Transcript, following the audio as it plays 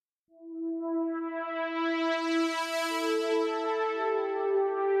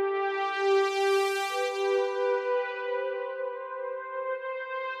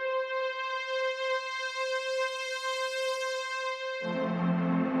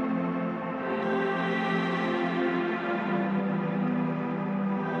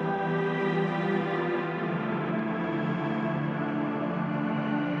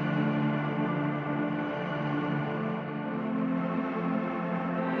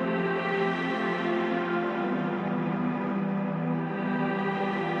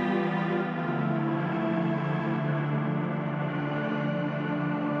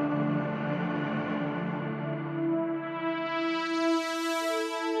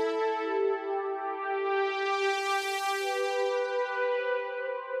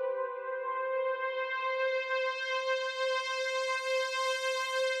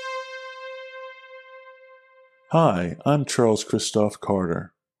Hi, I'm Charles Christoph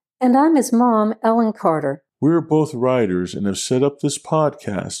Carter. And I'm his mom, Ellen Carter. We're both writers and have set up this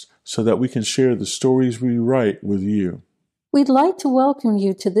podcast so that we can share the stories we write with you. We'd like to welcome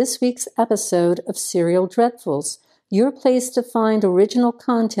you to this week's episode of Serial Dreadfuls, your place to find original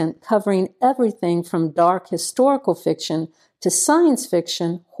content covering everything from dark historical fiction to science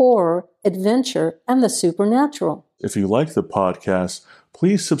fiction, horror, adventure, and the supernatural. If you like the podcast,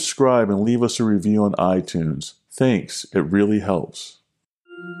 please subscribe and leave us a review on iTunes. Thanks, it really helps.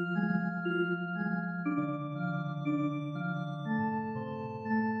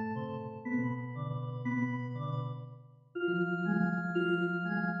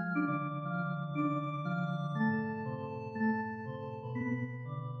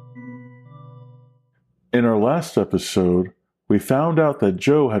 In our last episode, we found out that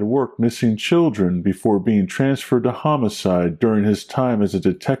Joe had worked missing children before being transferred to homicide during his time as a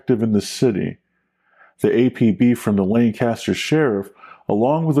detective in the city. The APB from the Lancaster sheriff,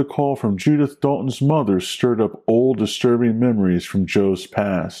 along with a call from Judith Dalton's mother, stirred up old, disturbing memories from Joe's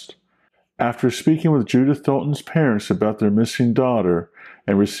past. After speaking with Judith Dalton's parents about their missing daughter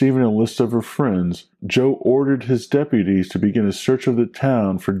and receiving a list of her friends, Joe ordered his deputies to begin a search of the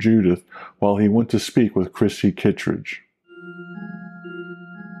town for Judith while he went to speak with Chrissy Kittredge.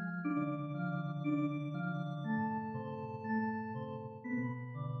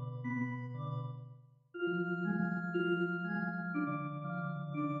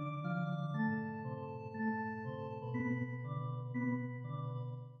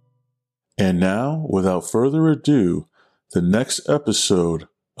 And now, without further ado, the next episode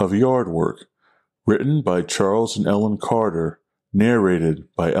of Yardwork, written by Charles and Ellen Carter, narrated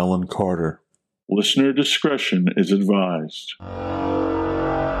by Ellen Carter. Listener discretion is advised.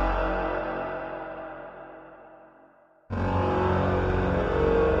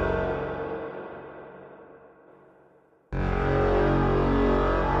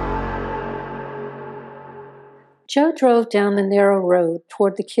 Joe drove down the narrow road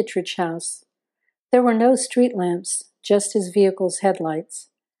toward the Kittredge house. There were no street lamps, just his vehicle's headlights.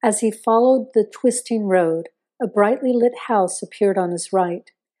 As he followed the twisting road, a brightly lit house appeared on his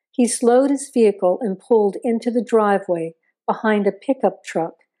right. He slowed his vehicle and pulled into the driveway behind a pickup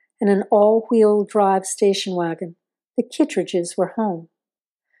truck and an all-wheel drive station wagon. The Kittredges were home.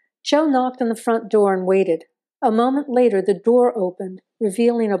 Joe knocked on the front door and waited. A moment later, the door opened,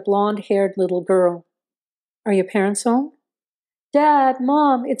 revealing a blonde-haired little girl. "Are your parents home?" "Dad,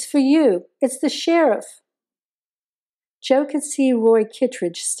 Mom, it's for you. It's the sheriff." Joe could see Roy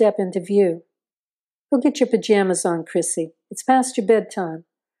Kittredge step into view. "Go get your pajamas on, Chrissy. It's past your bedtime."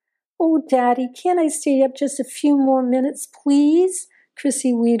 "Oh, Daddy, can't I stay up just a few more minutes, please?"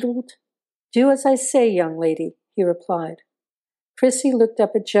 Chrissy wheedled. "Do as I say, young lady," he replied. Chrissy looked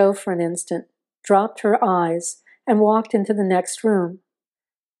up at Joe for an instant, dropped her eyes, and walked into the next room.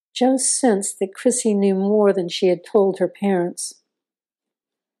 Joe sensed that Chrissy knew more than she had told her parents.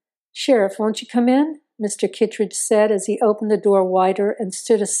 "Sheriff, won't you come in?" Mr. Kittredge said as he opened the door wider and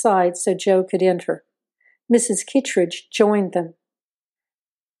stood aside so Joe could enter. Mrs. Kittredge joined them.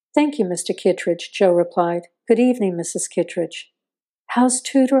 "Thank you, Mr. Kittredge," Joe replied. "Good evening, Mrs. Kittredge." "How's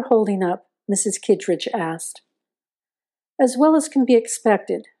Tudor holding up?" Mrs. Kittredge asked. "As well as can be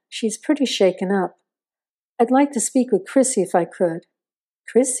expected. She's pretty shaken up. I'd like to speak with Chrissy if I could."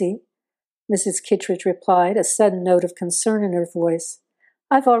 "Chrissy?" Mrs. Kittredge replied, a sudden note of concern in her voice.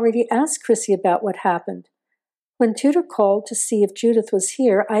 "I've already asked Chrissy about what happened. When Tudor called to see if Judith was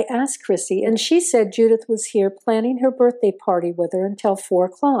here, I asked Chrissy, and she said Judith was here planning her birthday party with her until 4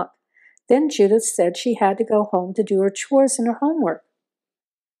 o'clock. Then Judith said she had to go home to do her chores and her homework."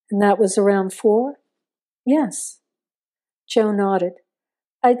 "And that was around 4? "Yes." Joe nodded.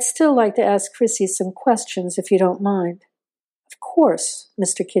 "I'd still like to ask Chrissy some questions, if you don't mind." "Of course,"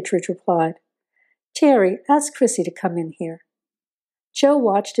 Mr. Kittredge replied. "Terry, ask Chrissy to come in here." Joe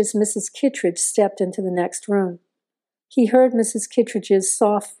watched as Mrs. Kittredge stepped into the next room. He heard Mrs. Kittredge's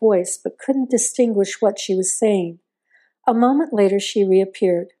soft voice, but couldn't distinguish what she was saying. A moment later, she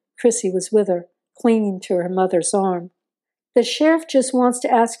reappeared. Chrissy was with her, clinging to her mother's arm. "The sheriff just wants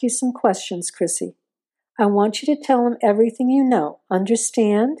to ask you some questions, Chrissy. I want you to tell him everything you know.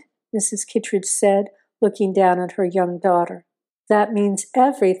 Understand?" Mrs. Kittredge said, looking down at her young daughter. "That means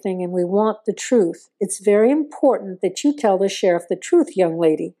everything, and we want the truth. It's very important that you tell the sheriff the truth, young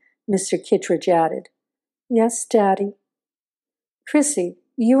lady," Mr. Kittredge added. "Yes, Daddy." "Chrissy,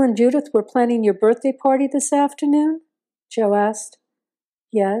 you and Judith were planning your birthday party this afternoon?" Joe asked.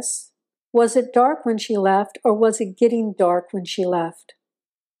 "Yes." "Was it dark when she left, or was it getting dark when she left?"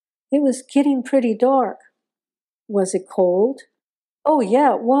 "It was getting pretty dark." "Was it cold?" Oh,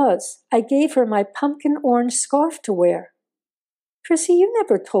 yeah, it was. I gave her my pumpkin orange scarf to wear. Prissy, you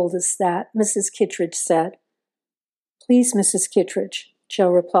never told us that, Mrs. Kittredge said. Please, Mrs. Kittredge, Joe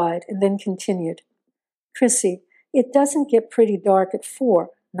replied, and then continued. Prissy, it doesn't get pretty dark at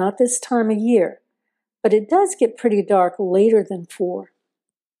 4, not this time of year, but it does get pretty dark later than 4.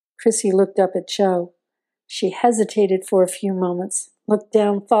 Prissy looked up at Joe. She hesitated for a few moments, looked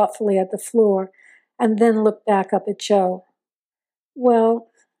down thoughtfully at the floor, and then looked back up at Joe. Well,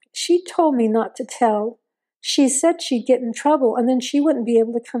 she told me not to tell. She said she'd get in trouble, and then she wouldn't be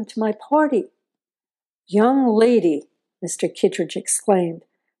able to come to my party. Young lady, Mr. Kittredge exclaimed.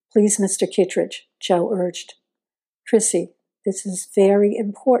 Please, Mr. Kittredge, Joe urged. Prissy, this is very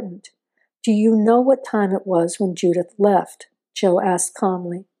important. Do you know what time it was when Judith left? Joe asked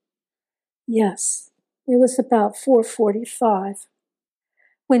calmly. Yes, it was about 4:45.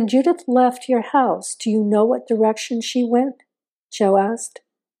 When Judith left your house, do you know what direction she went? Joe asked.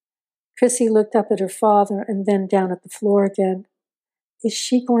 Prissy looked up at her father and then down at the floor again. Is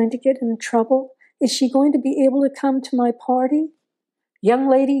she going to get in trouble? Is she going to be able to come to my party? Young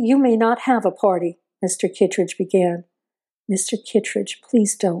lady, you may not have a party, Mr. Kittredge began. Mr. Kittredge,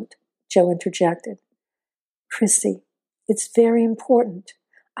 please don't, Joe interjected. Prissy, it's very important.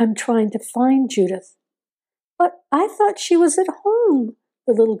 I'm trying to find Judith. But I thought she was at home,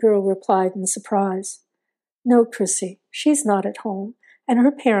 the little girl replied in surprise. No, Prissy, she's not at home, and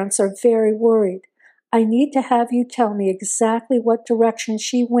her parents are very worried. I need to have you tell me exactly what direction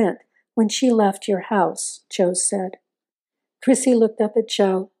she went when she left your house, Joe said. Prissy looked up at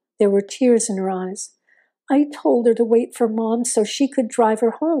Joe. There were tears in her eyes. I told her to wait for Mom so she could drive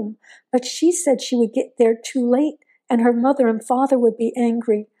her home, but she said she would get there too late, and her mother and father would be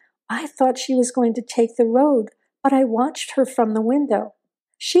angry. I thought she was going to take the road, but I watched her from the window.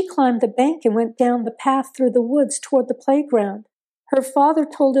 She climbed the bank and went down the path through the woods toward the playground. Her father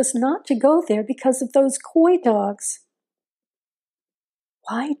told us not to go there because of those coy dogs.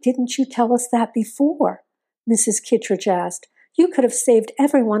 Why didn't you tell us that before? Mrs. Kittredge asked. You could have saved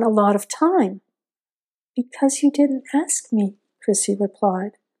everyone a lot of time. Because you didn't ask me, Prissy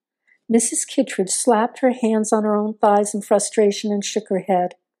replied. Mrs. Kittredge slapped her hands on her own thighs in frustration and shook her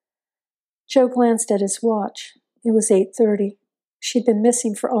head. Joe glanced at his watch. It was 8:30. She'd been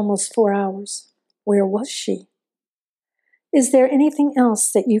missing for almost 4 hours. Where was she? Is there anything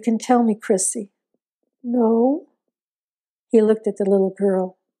else that you can tell me, Prissy? No. He looked at the little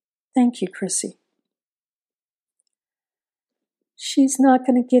girl. Thank you, Prissy. She's not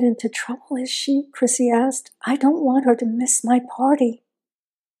going to get into trouble, is she? Prissy asked. I don't want her to miss my party.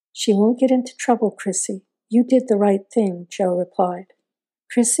 She won't get into trouble, Prissy. You did the right thing, Joe replied.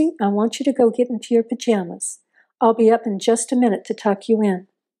 Prissy, I want you to go get into your pajamas. I'll be up in just a minute to tuck you in.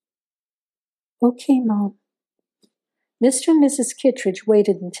 Okay, Mom. Mr. and Mrs. Kittredge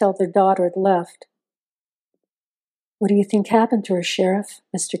waited until their daughter had left. What do you think happened to her, Sheriff?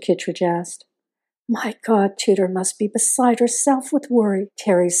 Mr. Kittredge asked. My God, Tudor must be beside herself with worry,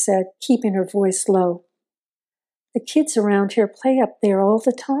 Terry said, keeping her voice low. The kids around here play up there all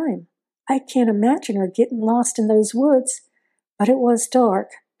the time. I can't imagine her getting lost in those woods. But it was dark.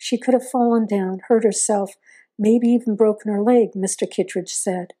 She could have fallen down, hurt herself, maybe even broken her leg, Mr. Kittredge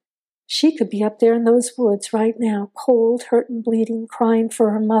said. She could be up there in those woods right now, cold, hurt and bleeding, crying for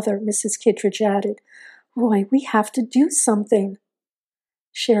her mother, Mrs. Kittredge added. Roy, we have to do something.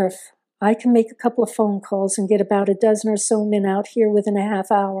 Sheriff, I can make a couple of phone calls and get about a dozen or so men out here within a half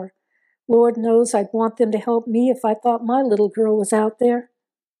hour. Lord knows I'd want them to help me if I thought my little girl was out there.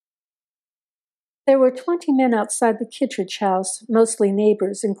 There were 20 men outside the Kittredge house, mostly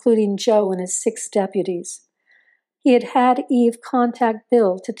neighbors, including Joe and his 6 deputies. He had had Eve contact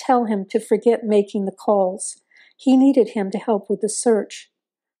Bill to tell him to forget making the calls. He needed him to help with the search.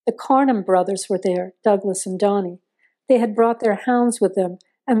 The Carnham brothers were there, Douglas and Donnie. They had brought their hounds with them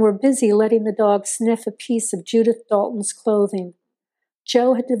and were busy letting the dog sniff a piece of Judith Dalton's clothing.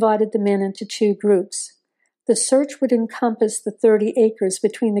 Joe had divided the men into 2 groups. The search would encompass the 30 acres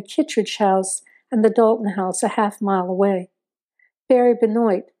between the Kittredge house and the Dalton house a half-mile away. Barry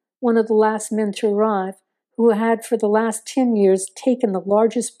Benoit, one of the last men to arrive, who had for the last 10 years taken the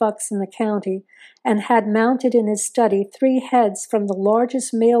largest bucks in the county and had mounted in his study 3 heads from the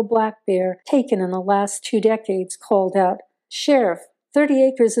largest male black bear taken in the last 2 decades, called out, Sheriff, 30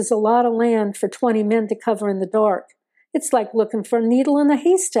 acres is a lot of land for 20 men to cover in the dark. It's like looking for a needle in a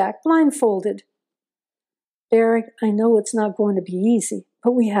haystack, blindfolded. Barry, I know it's not going to be easy,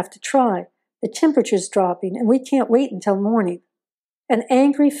 but we have to try. The temperature's dropping, and we can't wait until morning. An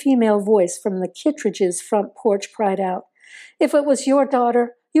angry female voice from the Kittredge's front porch cried out, If it was your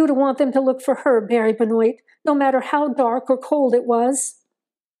daughter, You'd want them to look for her, Barry Benoit, no matter how dark or cold it was.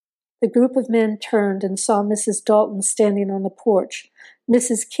 The group of men turned and saw Mrs. Dalton standing on the porch.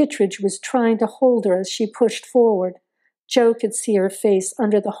 Mrs. Kittredge was trying to hold her as she pushed forward. Joe could see her face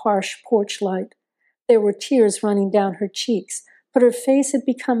under the harsh porch light. There were tears running down her cheeks, but her face had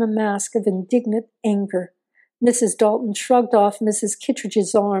become a mask of indignant anger. Mrs. Dalton shrugged off Mrs.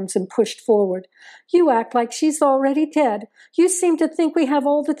 Kittredge's arms and pushed forward. You act like she's already dead. You seem to think we have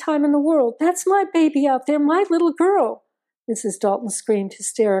all the time in the world. That's my baby out there, my little girl. Mrs. Dalton screamed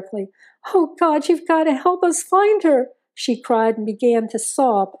hysterically. Oh, God, you've got to help us find her, she cried and began to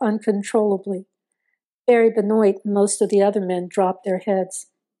sob uncontrollably. Barry Benoit and most of the other men dropped their heads.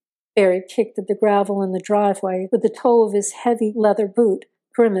 Barry kicked at the gravel in the driveway with the toe of his heavy leather boot,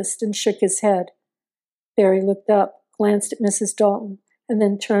 grimaced and shook his head. Barry looked up, glanced at Mrs. Dalton, and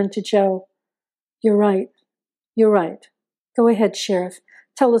then turned to Joe. You're right. You're right. Go ahead, Sheriff.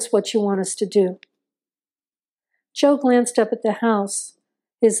 Tell us what you want us to do. Joe glanced up at the house.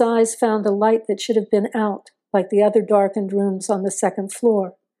 His eyes found a light that should have been out, like the other darkened rooms on the second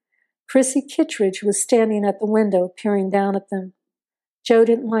floor. Chrissy Kittredge was standing at the window, peering down at them. Joe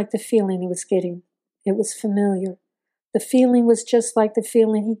didn't like the feeling he was getting. It was familiar. The feeling was just like the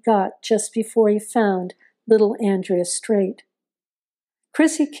feeling he got just before he found little Andrea Strait.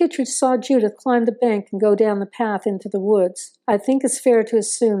 Chrissy Kittredge saw Judith climb the bank and go down the path into the woods. I think it's fair to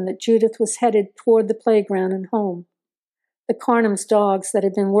assume that Judith was headed toward the playground and home. The Carnham's dogs that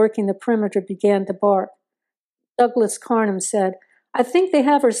had been working the perimeter began to bark. Douglas Carnham said, I think they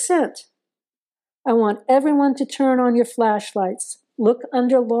have her scent. I want everyone to turn on your flashlights. Look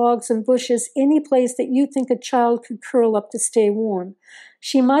under logs and bushes, any place that you think a child could curl up to stay warm.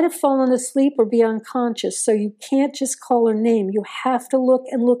 She might have fallen asleep or be unconscious, so you can't just call her name. You have to look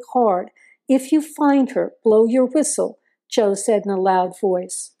and look hard. If you find her, blow your whistle, Joe said in a loud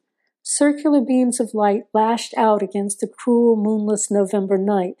voice. Circular beams of light lashed out against the cruel, moonless November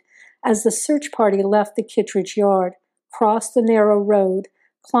night as the search party left the Kittredge yard, crossed the narrow road,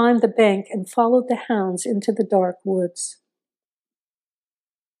 climbed the bank, and followed the hounds into the dark woods.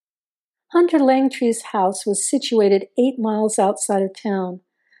 Hunter Langtree's house was situated 8 miles outside of town,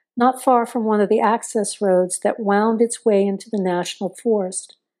 not far from one of the access roads that wound its way into the national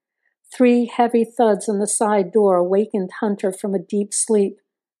forest. 3 heavy thuds on the side door awakened Hunter from a deep sleep.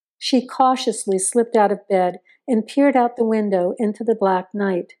 She cautiously slipped out of bed and peered out the window into the black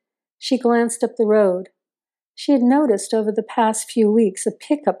night. She glanced up the road. She had noticed over the past few weeks a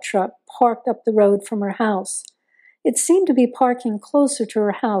pickup truck parked up the road from her house. It seemed to be parking closer to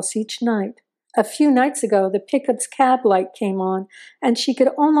her house each night. A few nights ago, the pickup's cab light came on, and she could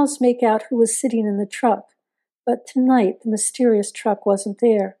almost make out who was sitting in the truck. But tonight, the mysterious truck wasn't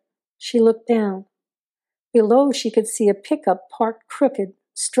there. She looked down. Below, she could see a pickup parked crooked,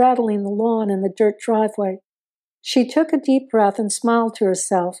 straddling the lawn and the dirt driveway. She took a deep breath and smiled to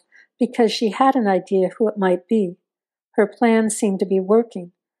herself because she had an idea who it might be. Her plan seemed to be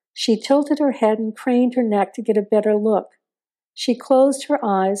working. She tilted her head and craned her neck to get a better look. She closed her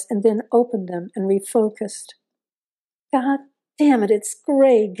eyes and then opened them and refocused. God damn it, it's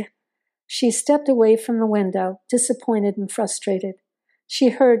Greg. She stepped away from the window, disappointed and frustrated. She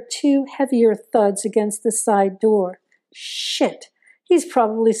heard 2 heavier thuds against the side door. Shit! He's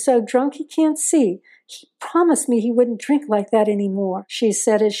probably so drunk he can't see. He promised me he wouldn't drink like that anymore, she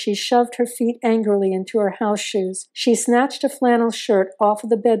said as she shoved her feet angrily into her house shoes. She snatched a flannel shirt off of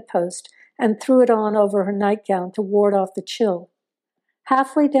the bedpost and threw it on over her nightgown to ward off the chill.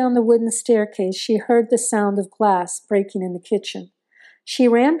 Halfway down the wooden staircase, she heard the sound of glass breaking in the kitchen. She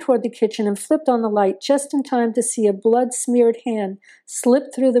ran toward the kitchen and flipped on the light just in time to see a blood-smeared hand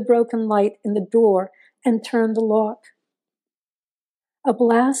slip through the broken light in the door and turn the lock. A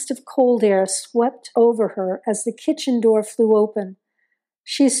blast of cold air swept over her as the kitchen door flew open.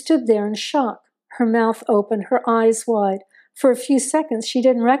 She stood there in shock, her mouth open, her eyes wide. For a few seconds, she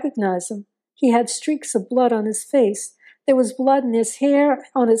didn't recognize him. He had streaks of blood on his face. There was blood in his hair,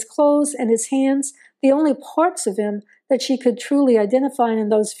 on his clothes, and his hands. The only parts of him that she could truly identify in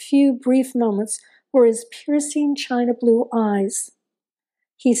those few brief moments were his piercing china blue eyes.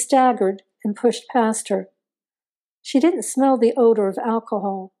 He staggered and pushed past her. She didn't smell the odor of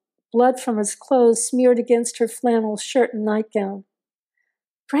alcohol. Blood from his clothes smeared against her flannel shirt and nightgown.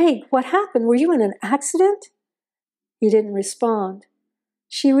 Greg, what happened? Were you in an accident? He didn't respond.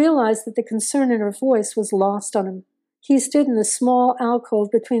 She realized that the concern in her voice was lost on him. He stood in the small alcove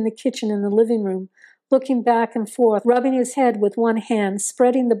between the kitchen and the living room, looking back and forth, rubbing his head with one hand,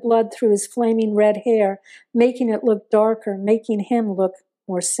 spreading the blood through his flaming red hair, making it look darker, making him look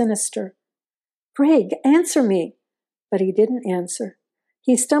more sinister. Greg, answer me. But he didn't answer.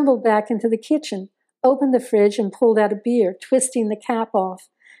 He stumbled back into the kitchen, opened the fridge, and pulled out a beer, twisting the cap off.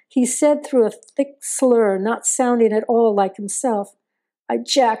 He said through a thick slur, not sounding at all like himself, "I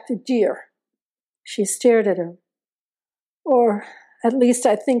jacked a deer." She stared at him. "Or at least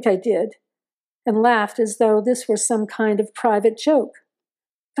I think I did," and laughed as though this were some kind of private joke.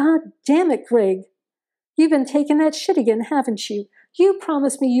 "God damn it, Greg. You've been taking that shit again, haven't you? You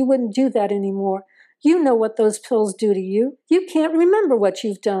promised me you wouldn't do that anymore. You know what those pills do to you. You can't remember what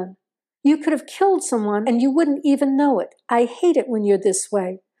you've done. You could have killed someone and you wouldn't even know it. I hate it when you're this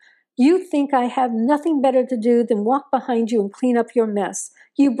way. You think I have nothing better to do than walk behind you and clean up your mess.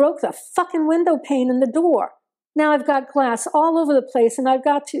 You broke the fucking window pane in the door. Now I've got glass all over the place and I've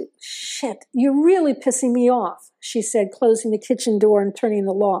got to... Shit, you're really pissing me off," she said, closing the kitchen door and turning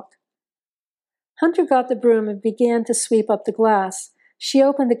the lock. Hunter got the broom and began to sweep up the glass. She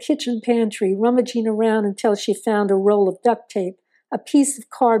opened the kitchen pantry, rummaging around until she found a roll of duct tape, a piece of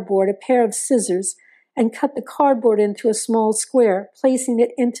cardboard, a pair of scissors, and cut the cardboard into a small square, placing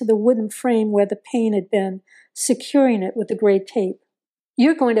it into the wooden frame where the pane had been, securing it with the gray tape.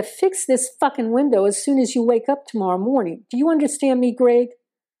 "You're going to fix this fucking window as soon as you wake up tomorrow morning. Do you understand me, Greg?"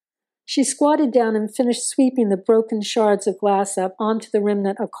 She squatted down and finished sweeping the broken shards of glass up onto the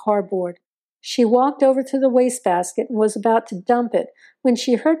remnant of cardboard. She walked over to the wastebasket and was about to dump it when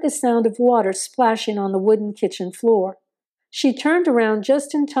she heard the sound of water splashing on the wooden kitchen floor. She turned around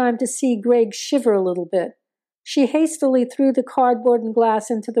just in time to see Greg shiver a little bit. She hastily threw the cardboard and glass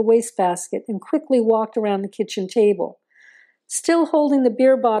into the wastebasket and quickly walked around the kitchen table. Still holding the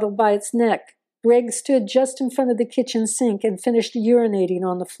beer bottle by its neck, Greg stood just in front of the kitchen sink and finished urinating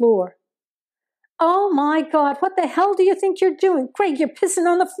on the floor. "Oh my God, what the hell do you think you're doing? Greg, you're pissing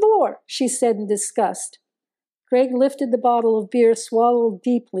on the floor," she said in disgust. Greg lifted the bottle of beer, swallowed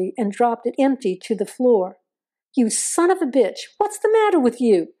deeply, and dropped it empty to the floor. "You son of a bitch, what's the matter with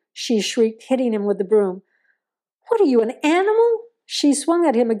you?" she shrieked, hitting him with the broom. "What are you, an animal?" She swung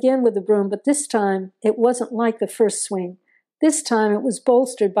at him again with the broom, but this time it wasn't like the first swing. This time it was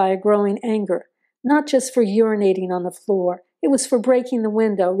bolstered by a growing anger, not just for urinating on the floor. It was for breaking the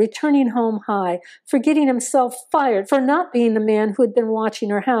window, returning home high, for getting himself fired, for not being the man who had been watching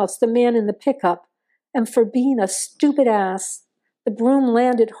her house, the man in the pickup, and for being a stupid ass. The broom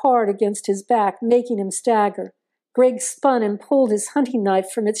landed hard against his back, making him stagger. Greg spun and pulled his hunting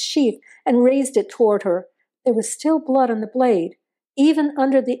knife from its sheath and raised it toward her. There was still blood on the blade. Even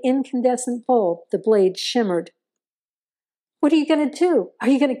under the incandescent bulb, the blade shimmered. "What are you going to do? Are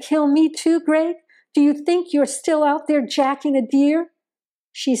you going to kill me too, Greg? Do you think you're still out there jacking a deer?"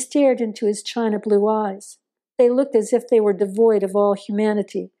 She stared into his china blue eyes. They looked as if they were devoid of all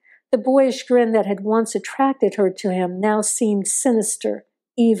humanity. The boyish grin that had once attracted her to him now seemed sinister,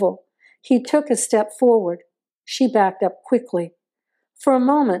 evil. He took a step forward. She backed up quickly. For a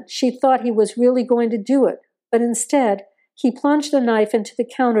moment, she thought he was really going to do it, but instead, he plunged the knife into the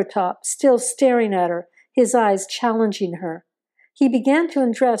countertop, still staring at her, his eyes challenging her. He began to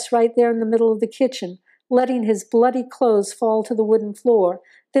undress right there in the middle of the kitchen, letting his bloody clothes fall to the wooden floor,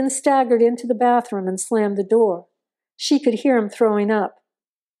 then staggered into the bathroom and slammed the door. She could hear him throwing up.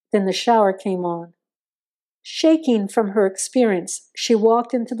 Then the shower came on. Shaking from her experience, she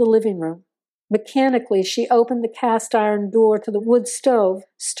walked into the living room. Mechanically, she opened the cast-iron door to the wood stove,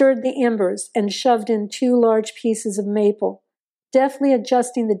 stirred the embers, and shoved in 2 large pieces of maple. Deftly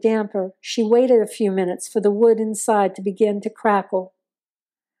adjusting the damper, she waited a few minutes for the wood inside to begin to crackle.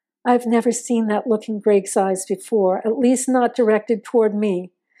 I've never seen that look in Greg's eyes before, at least not directed toward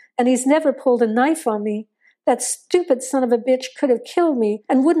me. And he's never pulled a knife on me. That stupid son of a bitch could have killed me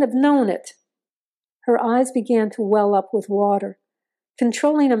and wouldn't have known it. Her eyes began to well up with water.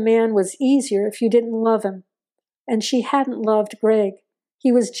 Controlling a man was easier if you didn't love him. And she hadn't loved Greg.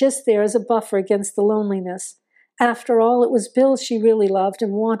 He was just there as a buffer against the loneliness. After all, it was Bill she really loved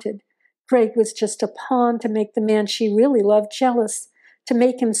and wanted. Greg was just a pawn to make the man she really loved jealous, to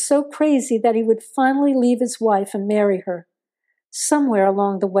make him so crazy that he would finally leave his wife and marry her. Somewhere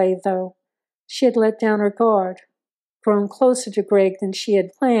along the way, though, she had let down her guard, grown closer to Greg than she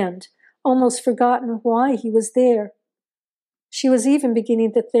had planned, almost forgotten why he was there. She was even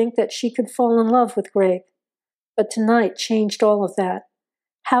beginning to think that she could fall in love with Greg. But tonight changed all of that.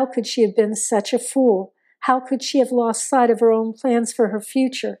 How could she have been such a fool? How could she have lost sight of her own plans for her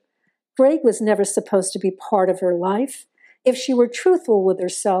future? Greg was never supposed to be part of her life. If she were truthful with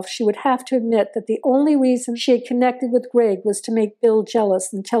herself, she would have to admit that the only reason she had connected with Greg was to make Bill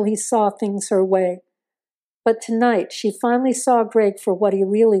jealous until he saw things her way. But tonight, she finally saw Greg for what he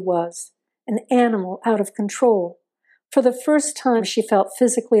really was, an animal out of control. For the first time, she felt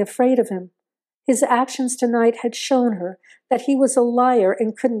physically afraid of him. His actions tonight had shown her that he was a liar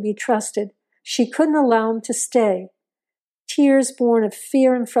and couldn't be trusted. She couldn't allow him to stay. Tears born of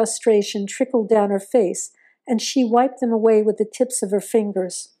fear and frustration trickled down her face, and she wiped them away with the tips of her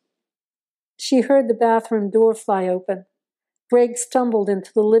fingers. She heard the bathroom door fly open. Greg stumbled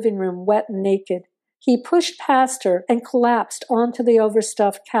into the living room, wet and naked. He pushed past her and collapsed onto the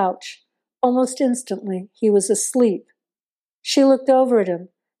overstuffed couch. Almost instantly, he was asleep. She looked over at him.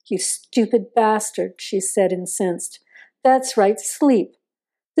 "You stupid bastard," she said, incensed. "That's right, sleep.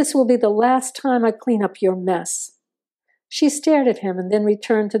 This will be the last time I clean up your mess." She stared at him and then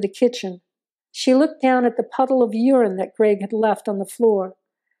returned to the kitchen. She looked down at the puddle of urine that Greg had left on the floor.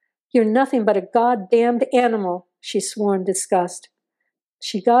 "You're nothing but a goddamned animal," she swore in disgust.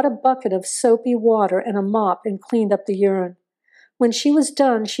 She got a bucket of soapy water and a mop and cleaned up the urine. When she was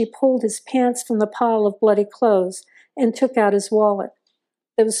done, she pulled his pants from the pile of bloody clothes and took out his wallet.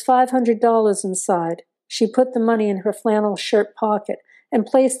 There was $500 inside. She put the money in her flannel shirt pocket and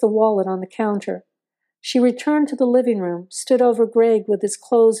placed the wallet on the counter. She returned to the living room, stood over Greg with his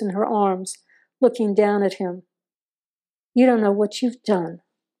clothes in her arms, looking down at him. "You don't know what you've done."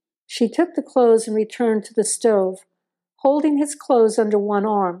 She took the clothes and returned to the stove. Holding his clothes under one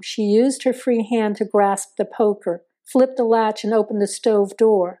arm, she used her free hand to grasp the poker, flipped a latch and opened the stove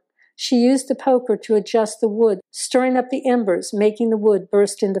door. She used the poker to adjust the wood, stirring up the embers, making the wood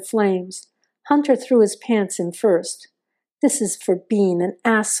burst into flames. Hunter threw his pants in first. "This is for being an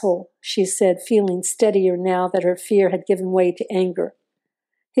asshole," she said, feeling steadier now that her fear had given way to anger.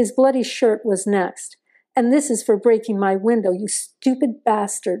 His bloody shirt was next. "And this is for breaking my window, you stupid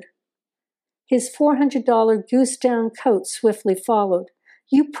bastard." His $400 goose-down coat swiftly followed.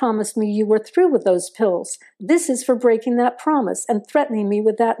 "You promised me you were through with those pills. This is for breaking that promise and threatening me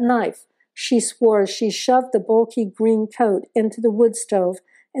with that knife," she swore as she shoved the bulky green coat into the wood stove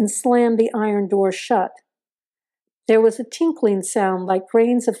and slammed the iron door shut. There was a tinkling sound like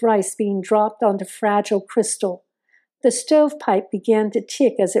grains of rice being dropped onto fragile crystal. The stovepipe began to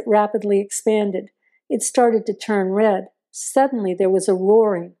tick as it rapidly expanded. It started to turn red. Suddenly there was a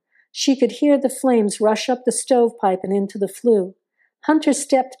roaring. She could hear the flames rush up the stovepipe and into the flue. Hunter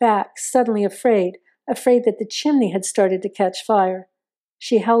stepped back, suddenly afraid that the chimney had started to catch fire.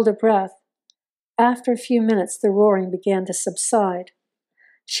 She held her breath. After a few minutes, the roaring began to subside.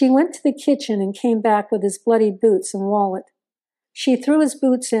 She went to the kitchen and came back with his bloody boots and wallet. She threw his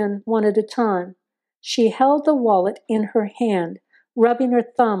boots in one at a time. She held the wallet in her hand, rubbing her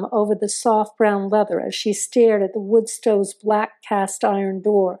thumb over the soft brown leather as she stared at the wood stove's black cast iron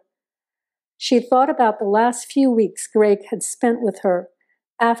door. She thought about the last few weeks Greg had spent with her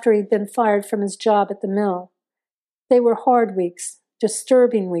after he'd been fired from his job at the mill. They were hard weeks,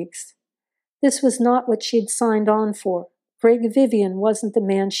 disturbing weeks. This was not what she'd signed on for. Greg Vivian wasn't the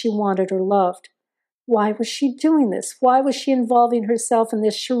man she wanted or loved. Why was she doing this? Why was she involving herself in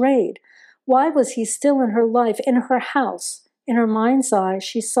this charade? Why was he still in her life, in her house? In her mind's eye,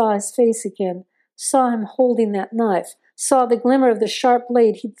 she saw his face again, saw him holding that knife, saw the glimmer of the sharp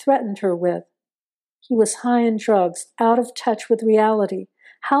blade he'd threatened her with. He was high on drugs, out of touch with reality.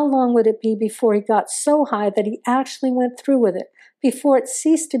 How long would it be before he got so high that he actually went through with it, before it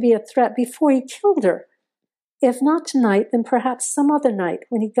ceased to be a threat, before he killed her? If not tonight, then perhaps some other night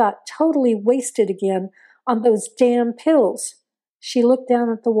when he got totally wasted again on those damn pills. She looked down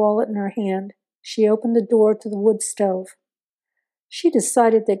at the wallet in her hand. She opened the door to the wood stove. She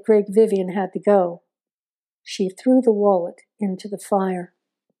decided that Greg Vivian had to go. She threw the wallet into the fire.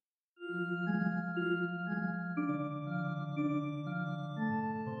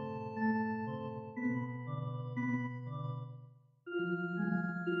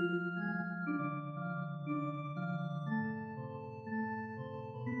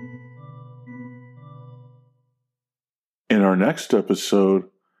 In our next episode,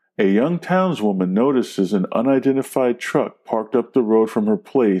 a young townswoman notices an unidentified truck parked up the road from her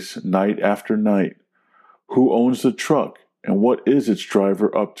place night after night. Who owns the truck, and what is its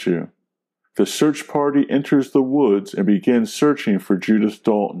driver up to? The search party enters the woods and begins searching for Judith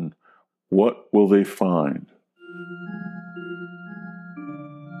Dalton. What will they find?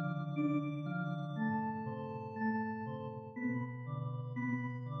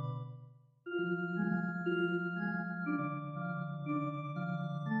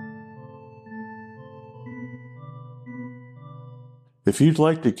 If you'd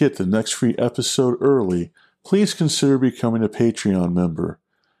like to get the next free episode early, please consider becoming a Patreon member.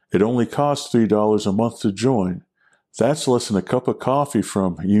 It only costs $3 a month to join. That's less than a cup of coffee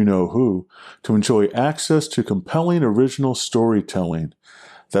from you-know-who to enjoy access to compelling original storytelling.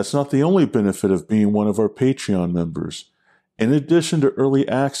 That's not the only benefit of being one of our Patreon members. In addition to early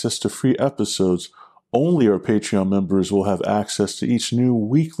access to free episodes, only our Patreon members will have access to each new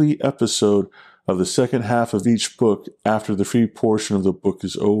weekly episode of the second half of each book after the free portion of the book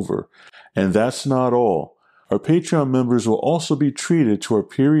is over. And that's not all. Our Patreon members will also be treated to our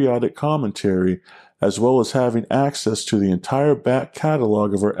periodic commentary, as well as having access to the entire back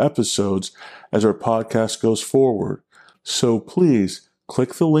catalog of our episodes as our podcast goes forward. So please,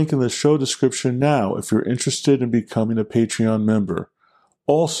 click the link in the show description now if you're interested in becoming a Patreon member.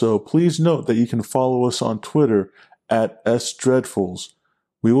 Also, please note that you can follow us on Twitter at @SDreadfuls.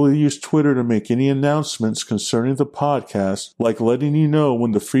 We will use Twitter to make any announcements concerning the podcast, like letting you know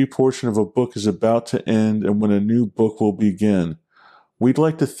when the free portion of a book is about to end and when a new book will begin. We'd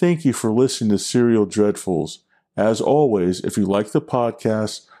like to thank you for listening to Serial Dreadfuls. As always, if you like the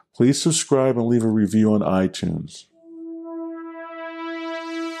podcast, please subscribe and leave a review on iTunes.